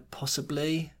 Yeah.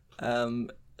 Possibly.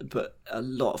 But a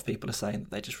lot of people are saying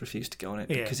that they just refuse to go on it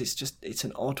Yeah. because it's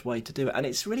an odd way to do it. And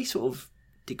it's really sort of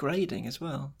degrading as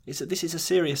well. This is a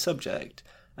serious subject,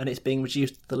 and it's being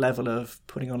reduced to the level of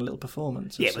putting on a little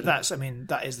performance. yeah, but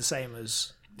that is the same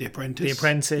as The Apprentice. The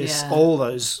Apprentice, Yeah. all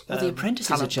those. Well, The Apprentice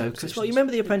is a talent joke as well. competitions. You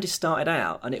remember The Apprentice started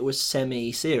out and it was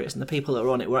semi-serious, and the people that were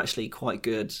on it were actually quite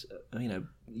good,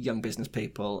 young business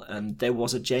people, and there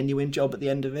was a genuine job at the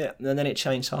end of it. And then it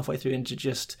changed halfway through into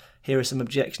just, here are some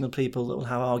objectionable people that will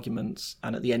have arguments,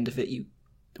 and at the end of it,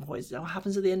 what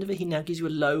happens at the end of it? He now gives you a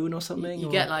loan or something. You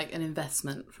get like an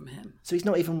investment from him. So you're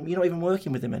not even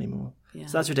working with him anymore. Yeah.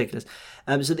 So that's ridiculous.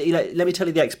 Let me tell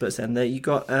you the experts then. You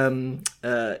got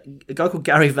a guy called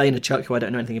Gary Vaynerchuk, who I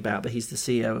don't know anything about, but he's the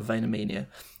CEO of VaynerMedia.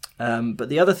 But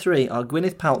the other 3 are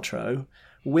Gwyneth Paltrow,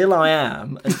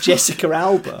 Will.i.am, and Jessica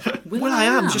Alba.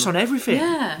 Will.i.am just on everything.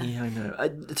 Yeah. Yeah, I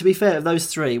know. To be fair, of those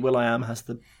 3, Will.i.am has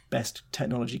the best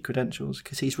technology credentials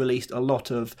because he's released a lot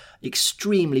of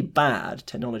extremely bad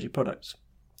technology products.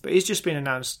 But he's just been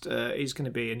announced he's going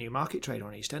to be a new market trader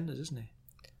on EastEnders, isn't he?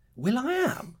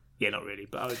 Will.i.am? Yeah, not really,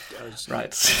 but I was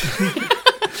Right.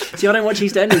 See, I don't watch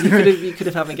EastEnders. You could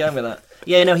have had me going with that.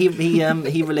 Yeah, no, he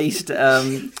released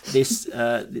this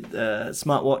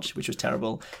smartwatch, which was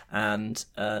terrible, and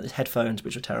headphones,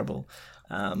 which were terrible,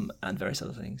 and various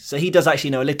other things. So he does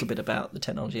actually know a little bit about the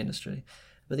technology industry.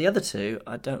 But the other 2,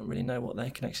 I don't really know what their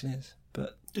connection is.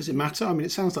 But Does it matter? I mean,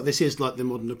 it sounds like this is like The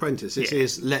Modern Apprentice. This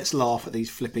is let's laugh at these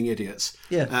flipping idiots.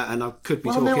 Yeah. And I could be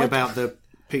Well, talking no, about the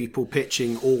people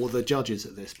pitching or the judges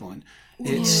at this point.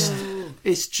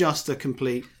 It's just a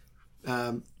complete...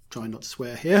 trying not to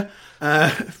swear here.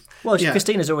 well, Yeah.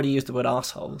 Christina's already used the word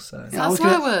arsehole, so... Is I that a was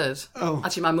swear gonna- word? Oh.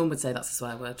 Actually, my mum would say that's a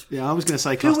swear word. Yeah, I was going to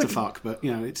say clusterfuck, but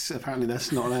it's apparently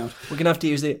that's not allowed. We're going to have to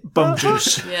use the... bum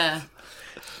juice. Yeah.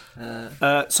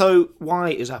 So why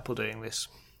is Apple doing this?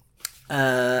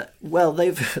 Well,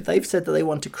 they've said that they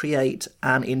want to create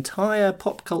an entire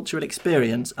pop cultural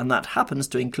experience, and that happens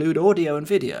to include audio and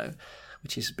video,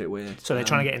 which is a bit weird. So they're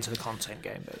trying to get into the content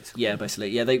game, basically. Yeah, basically,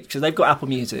 yeah. Because they've got Apple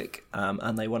Music,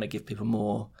 and they want to give people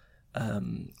more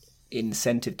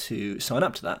incentive to sign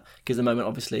up to that. Because at the moment,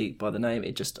 obviously, by the name,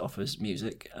 it just offers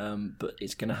music, but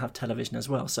it's going to have television as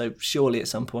well. So surely at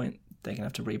some point they're going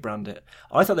to have to rebrand it.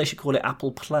 I thought they should call it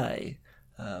Apple Play.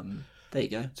 There you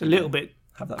go. It's a little bit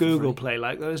Have that for Google free. Play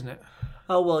like, though, isn't it?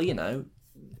 Oh, well,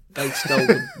 they stole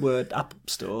the word App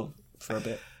Store for a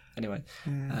bit. Anyway,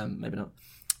 maybe not.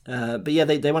 But yeah,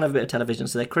 they want to have a bit of television,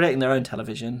 so they're creating their own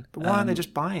television. But why aren't they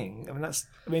just buying?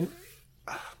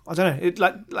 I don't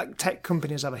know. Like tech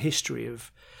companies have a history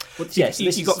of... Yes,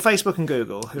 You've got Facebook and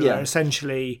Google, who Yeah. are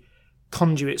essentially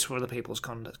conduits for other people's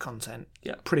content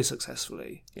Yeah. pretty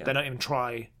successfully. Yeah. They don't even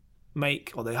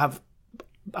or they have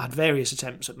had various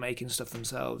attempts at making stuff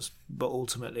themselves, but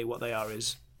ultimately what they are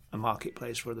is a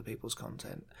marketplace for other people's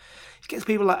content. You get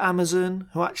people like Amazon,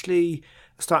 who actually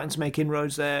are starting to make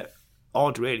inroads there.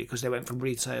 odd, really, because they went from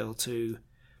retail to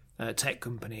tech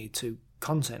company to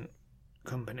content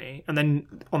company. And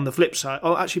then on the flip side,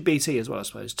 actually BT as well, I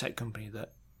suppose, tech company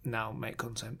that now make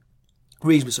content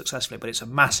reasonably successfully, but it's a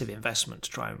massive investment to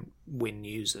try and win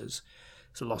users.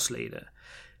 It's a loss leader.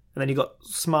 And then you've got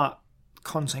smart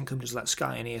content companies like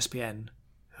Sky and ESPN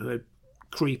who are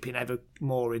creeping ever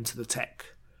more into the tech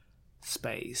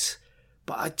space.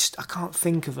 But I can't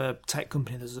think of a tech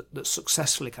company that's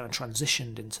successfully kind of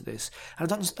transitioned into this. And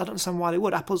I don't understand why they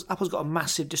would. Apple's got a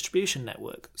massive distribution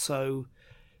network, so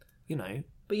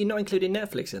But you're not including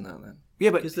Netflix in that then? Yeah,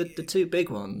 but because the two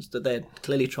big ones that they're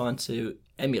clearly trying to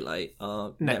emulate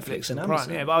are Netflix and Amazon.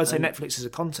 Prime. Yeah, but I would say Netflix is a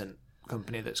content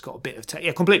company that's got a bit of tech.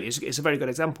 Yeah, completely. It's a very good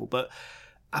example. But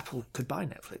Apple could buy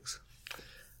Netflix.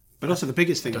 But also the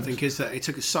biggest thing, I think, is that it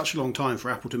took us such a long time for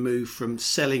Apple to move from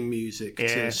selling music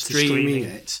to streaming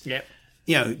it. Yeah.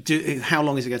 How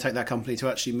long is it going to take that company to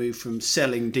actually move from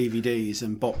selling DVDs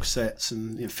and box sets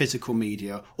and physical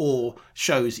media or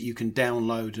shows that you can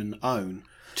download and own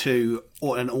to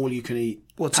an all-you-can-eat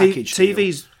package deal?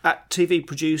 TV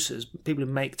producers, people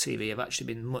who make TV, have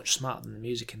actually been much smarter than the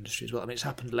music industry as well. I mean, it's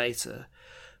happened later,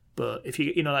 but if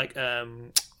like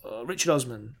Richard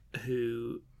Osman,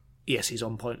 who... Yes, he's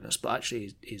on Pointless, but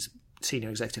actually he's senior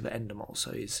executive at Endemol,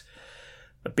 so he's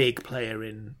a big player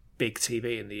in big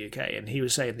TV in the UK. And he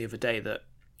was saying the other day that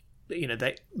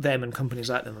them and companies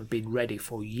like them have been ready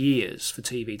for years for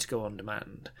TV to go on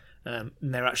demand. And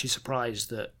they're actually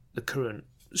surprised that the current,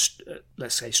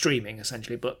 let's say, streaming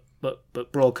essentially, but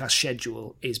broadcast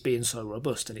schedule is being so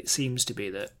robust. And it seems to be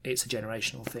that it's a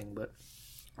generational thing, but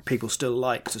people still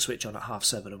like to switch on at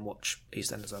 7:30 and watch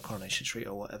EastEnders or Coronation Street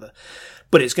or whatever.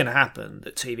 But it's going to happen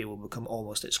that TV will become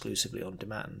almost exclusively on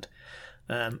demand.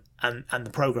 And the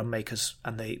programme makers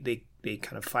and the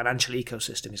kind of financial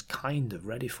ecosystem is kind of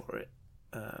ready for it.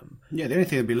 The only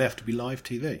thing that would be left would be live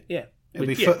TV. Yeah. It would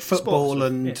be football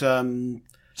sports, and...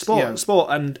 Sport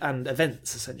and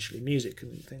events, essentially, music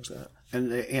and things like that.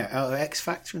 And X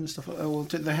Factor and stuff like that. Well,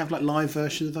 do they have like live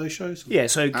versions of those shows? Yeah,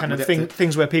 so kind of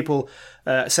things where people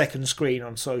second screen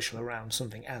on social around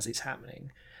something as it's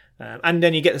happening. And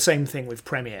then you get the same thing with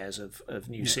premieres of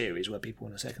new series where people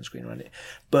want a second screen around it.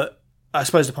 But I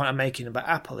suppose the point I'm making about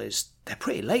Apple is they're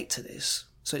pretty late to this.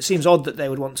 So it seems odd that they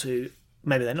would want to,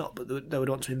 maybe they're not, but they would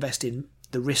want to invest in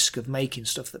the risk of making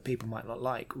stuff that people might not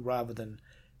like rather than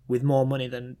with more money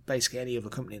than basically any other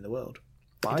company in the world.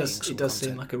 It does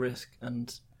seem like a risk,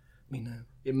 and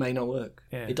it may not work.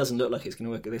 Yeah. It doesn't look like it's going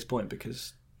to work at this point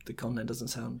because the content doesn't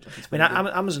sound like it's good.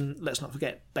 Amazon, let's not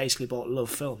forget, basically bought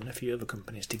Love Film and a few other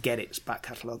companies to get its back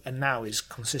catalogue, and now is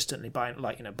consistently buying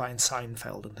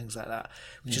Seinfeld and things like that,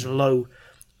 which is a low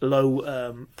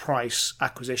price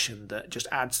acquisition that just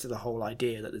adds to the whole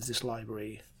idea that there's this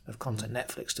library of content.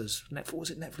 Netflix does. What was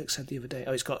it Netflix said the other day?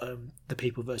 Oh, it's got The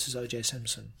People versus O.J.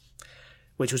 Simpson,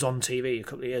 which was on TV a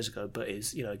couple of years ago, but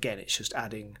is again, it's just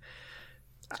adding.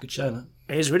 It's a good show, man.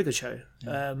 It is a really good show.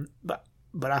 Yeah.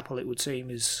 But Apple, it would seem,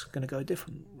 is going to go a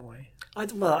different way. I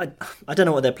don't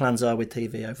know what their plans are with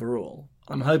TV overall.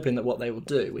 I'm hoping that what they will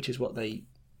do, which is what they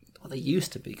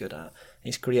used to be good at,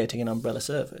 is creating an umbrella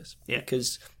service. Yeah.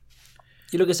 Because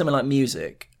you look at something like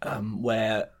music,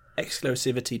 where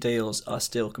exclusivity deals are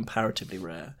still comparatively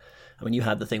rare. I mean, you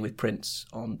had the thing with Prince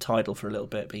on Tidal for a little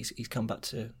bit, but he's come back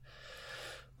to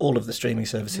all of the streaming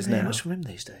services now. Much from him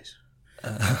these days.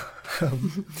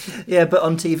 Yeah, but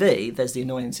on TV, there's the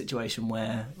annoying situation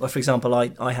where, well, for example,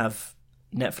 I have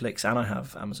Netflix and I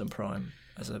have Amazon Prime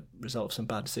as a result of some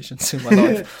bad decisions in my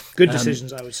life. Good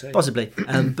decisions, I would say. Possibly.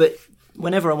 But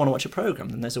whenever I want to watch a programme,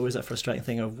 then there's always that frustrating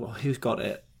thing of, well, who's got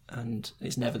it? And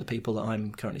it's never the people that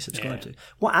I'm currently subscribed to.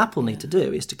 What Apple need to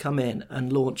do is to come in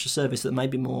and launch a service that may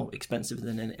be more expensive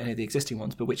than any of the existing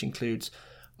ones, but which includes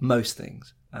most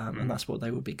things. And that's what they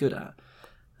would be good at.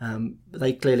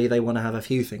 They want to have a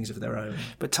few things of their own.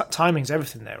 But timing's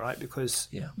everything there, right? Because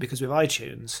with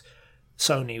iTunes,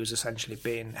 Sony was essentially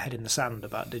being head in the sand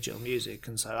about digital music,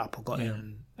 and so Apple got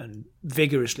in and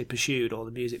vigorously pursued all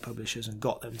the music publishers and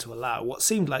got them to allow what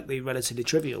seemed like the relatively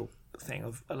trivial thing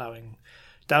of allowing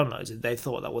downloads. They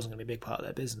thought that wasn't going to be a big part of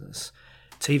their business.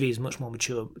 TV is much more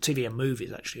mature. TV and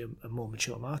movies actually are more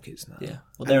mature markets now. Yeah,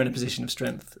 well, they're in a position of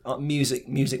strength.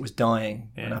 Music was dying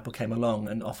when Apple came along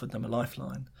and offered them a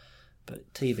lifeline.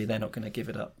 But TV, they're not going to give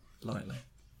it up lightly.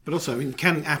 But also, I mean,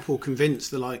 can Apple convince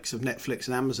the likes of Netflix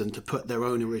and Amazon to put their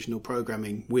own original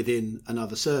programming within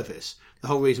another service? The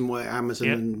whole reason why Amazon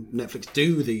and Netflix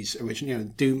do these original,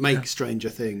 do make Stranger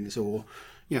Things, or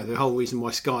the whole reason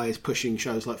why Sky is pushing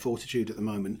shows like Fortitude at the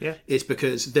moment is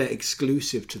because they're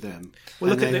exclusive to them.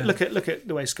 Well, look at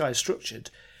the way Sky is structured.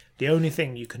 The only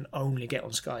thing you can only get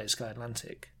on Sky is Sky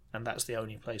Atlantic, and that's the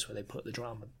only place where they put the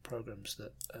drama programmes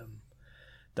that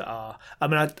are. I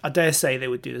mean, I dare say they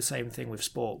would do the same thing with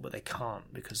sport, but they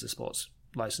can't because the sports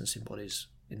licensing bodies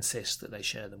insist that they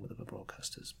share them with other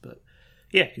broadcasters. But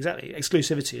yeah, exactly.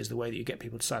 Exclusivity is the way that you get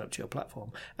people to sign up to your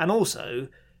platform, and also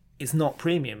it's not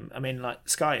premium. I mean, like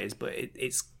Sky is, but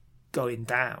it's going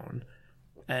down.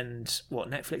 And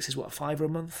Netflix is $5 a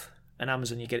month, and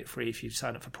Amazon you get it free if you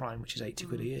sign up for Prime, which is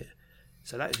 £80 a year.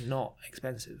 So that is not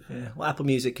expensive. Yeah. Well, Apple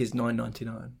Music is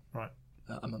 $9.99 right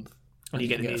a month. And you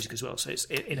get the music as well. So it's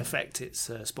in effect it's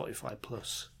Spotify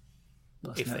plus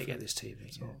if Netflix. they get this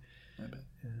TV. Yeah. Maybe.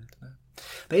 Yeah.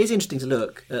 But it's interesting to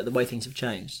look at the way things have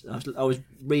changed. I was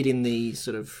reading the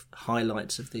sort of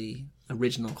highlights of the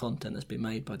original content that's been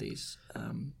made by these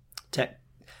tech.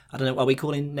 I don't know. Are we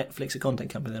calling Netflix a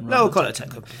content company then? No, we'll call it a tech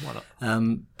company. Why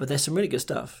not? But there's some really good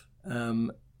stuff.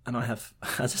 And I have,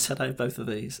 as I said, I have both of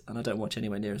these, and I don't watch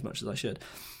anywhere near as much as I should.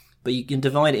 But you can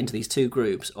divide it into these two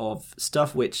groups of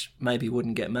stuff which maybe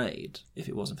wouldn't get made if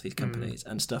it wasn't for these companies,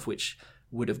 and stuff which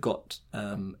would have got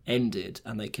ended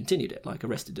and they continued it, like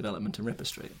Arrested Development and Ripper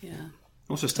Street. Yeah.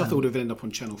 Also, stuff that would have ended up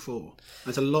on Channel 4.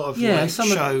 There's a lot of some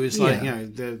shows, but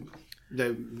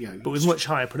with much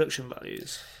higher production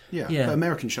values. Yeah, but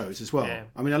American shows as well. Yeah.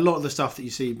 I mean, a lot of the stuff that you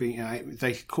see being,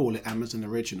 they call it Amazon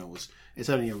Originals. It's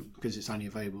only because it's only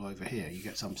available over here. You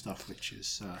get some stuff which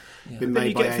has been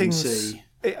made by AMC.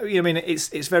 I mean,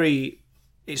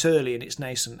 it's early and it's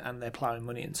nascent, and they're ploughing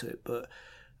money into it. But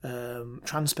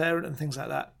Transparent and things like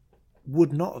that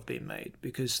would not have been made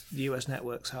because the US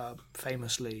networks are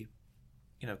famously,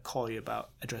 coy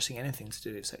about addressing anything to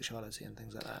do with sexuality and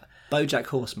things like that. BoJack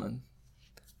Horseman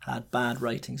had bad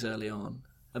ratings early on.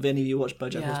 Have any of you watched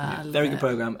BoJack Horseman? Very good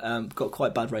program. Got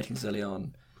quite bad ratings early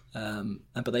on,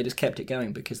 but they just kept it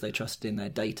going because they trusted in their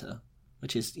data,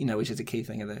 which is a key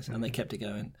thing of this, and they kept it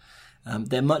going.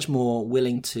 They're much more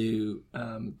willing to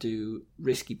do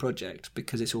risky projects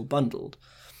because it's all bundled,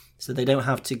 so they don't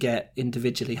have to get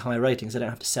individually high ratings. They don't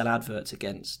have to sell adverts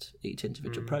against each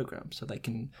individual program, so they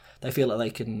feel like they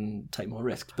can take more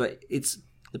risks. But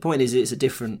the point is, it's a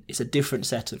different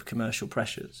set of commercial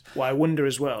pressures. Well, I wonder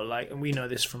as well, and we know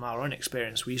this from our own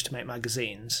experience. We used to make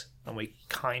magazines, and we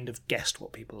kind of guessed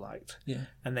what people liked. Yeah.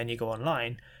 And then you go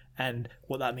online, and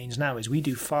what that means now is we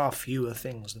do far fewer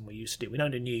things than we used to do. We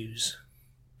don't do news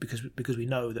because we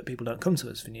know that people don't come to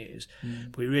us for news.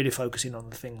 But we really focus in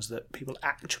on the things that people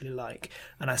actually like.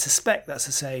 And I suspect that's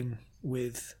the same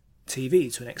with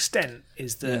TV to an extent.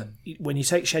 Is that when you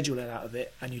take scheduling out of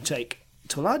it, and you take,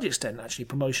 to a large extent, actually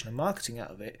promotion and marketing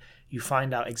out of it, you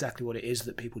find out exactly what it is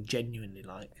that people genuinely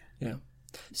like. Yeah.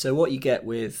 So what you get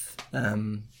with,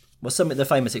 the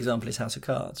famous example is House of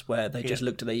Cards, where they just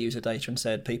looked at their user data and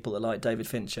said people that like David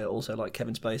Fincher also like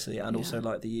Kevin Spacey and also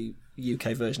like the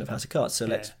UK version of House of Cards. So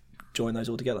let's join those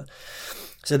all together.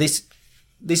 So this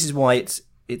is why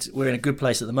we're in a good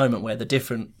place at the moment where the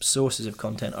different sources of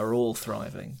content are all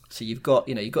thriving. So you've got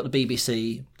the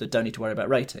BBC that don't need to worry about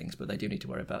ratings, but they do need to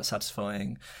worry about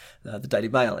satisfying the Daily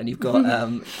Mail, and you've got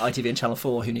ITV and Channel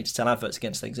 4 who need to sell adverts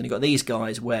against things, and you've got these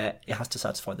guys where it has to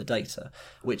satisfy the data,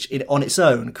 which on its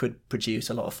own could produce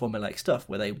a lot of formulaic stuff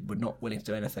where they were not willing to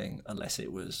do anything unless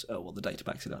it was the data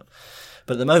backs it up.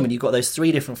 But at the moment you've got those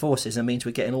three different forces, and it means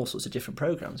we're getting all sorts of different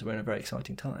programmes. We're in a very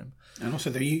exciting time. And also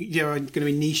there are going to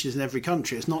be niches in every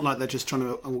country. It's not like they're just trying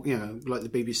to, like the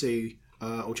BBC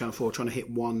or Channel 4 trying to hit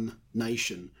one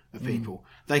nation of people.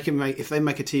 They can if they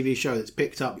make a TV show that's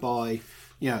picked up by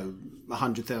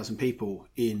 100,000 people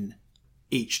in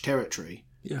each territory.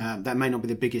 That may not be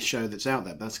the biggest show that's out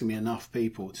there, but that's going to be enough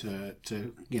people to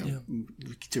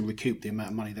recoup the amount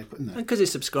of money they put in there. And because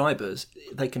it's subscribers,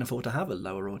 they can afford to have a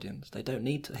lower audience. They don't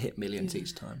need to hit millions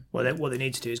each time. Well, what they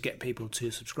need to do is get people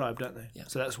to subscribe, don't they? Yeah.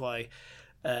 So that's why,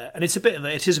 and it is a bit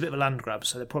of a land grab.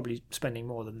 So they're probably spending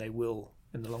more than they will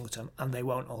in the longer term, and they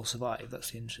won't all survive. That's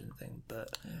the interesting thing.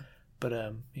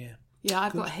 Yeah,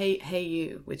 I've got Hey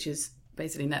You, which is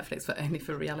basically Netflix, but only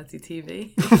for reality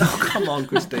TV. Oh, come on,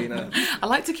 Christina. I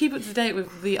like to keep up to date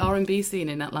with the R&B scene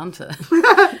in Atlanta.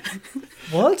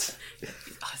 What?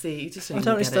 See, you just I don't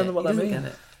understand what that means.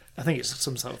 I think it's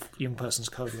some sort of young person's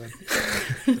code word.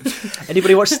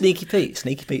 Anybody watch Sneaky Pete?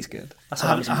 Sneaky Pete's good. I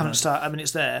haven't started. I mean,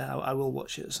 it's there. I will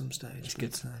watch it at some stage. It's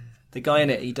good. The guy in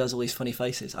it, he does all these funny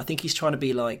faces. I think he's trying to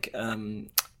be like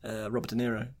Robert De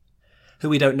Niro, who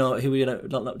we don't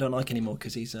like anymore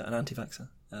because he's an anti-vaxxer.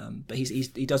 But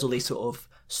he does all these sort of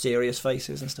serious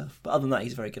faces and stuff. But other than that,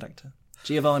 he's a very good actor.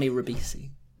 Giovanni Ribisi.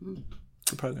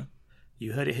 Good programme.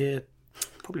 You heard it here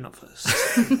Probably not first.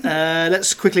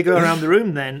 Let's quickly go around the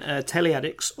room then. Telly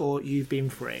Addicts or You've Been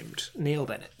Framed? Neil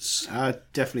Bennett.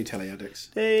 Definitely Telly Addicts.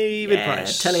 David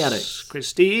Price. Telly Addicts.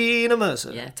 Christina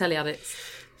Mercer. Yeah, Telly Addicts.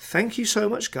 Thank you so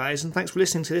much, guys, and thanks for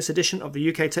listening to this edition of the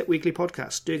UK Tech Weekly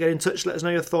podcast. Do get in touch, let us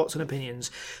know your thoughts and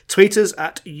opinions. Tweet us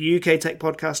at UK Tech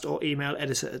Podcast or email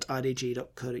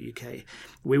editor@idg.co.uk.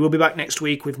 We will be back next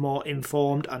week with more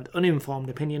informed and uninformed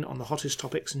opinion on the hottest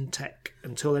topics in tech.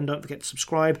 Until then, don't forget to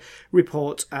subscribe,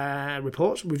 review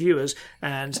us,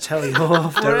 and tell your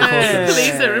reporters.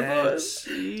 Please report us.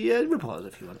 Yeah, report us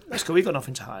if you want. Let's go. We've got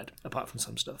nothing to hide, apart from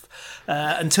some stuff.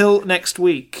 Until next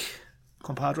week,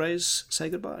 compadres, say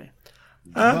goodbye.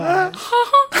 Goodbye.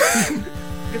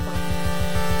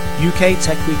 UK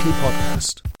Tech Weekly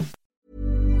Podcast.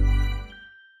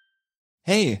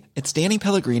 Hey, it's Danny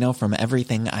Pellegrino from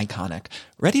Everything Iconic.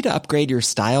 Ready to upgrade your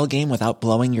style game without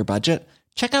blowing your budget?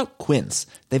 Check out Quince.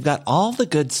 They've got all the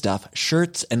good stuff,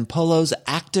 shirts and polos,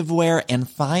 activewear, and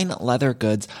fine leather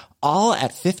goods, all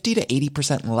at 50 to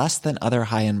 80% less than other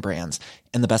high-end brands.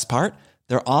 And the best part?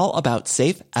 They're all about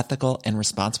safe, ethical, and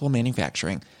responsible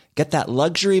manufacturing. Get that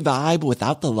luxury vibe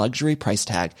without the luxury price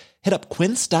tag. Hit up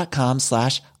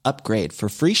quince.com/upgrade for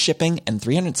free shipping and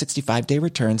 365-day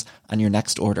returns on your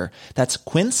next order. That's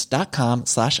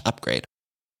quince.com/upgrade.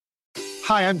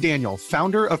 Hi, I'm Daniel,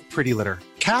 founder of Pretty Litter.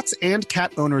 Cats and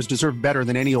cat owners deserve better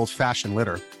than any old-fashioned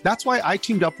litter. That's why I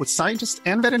teamed up with scientists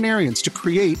and veterinarians to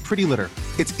create Pretty Litter.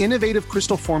 Its innovative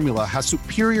crystal formula has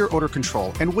superior odor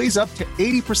control and weighs up to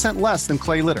 80% less than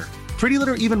clay litter. Pretty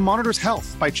Litter even monitors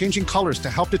health by changing colors to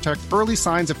help detect early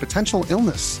signs of potential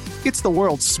illness. It's the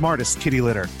world's smartest kitty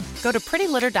litter. Go to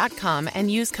prettylitter.com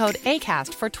and use code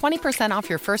ACAST for 20% off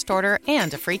your first order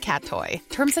and a free cat toy.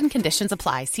 Terms and conditions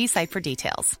apply. See site for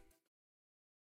details.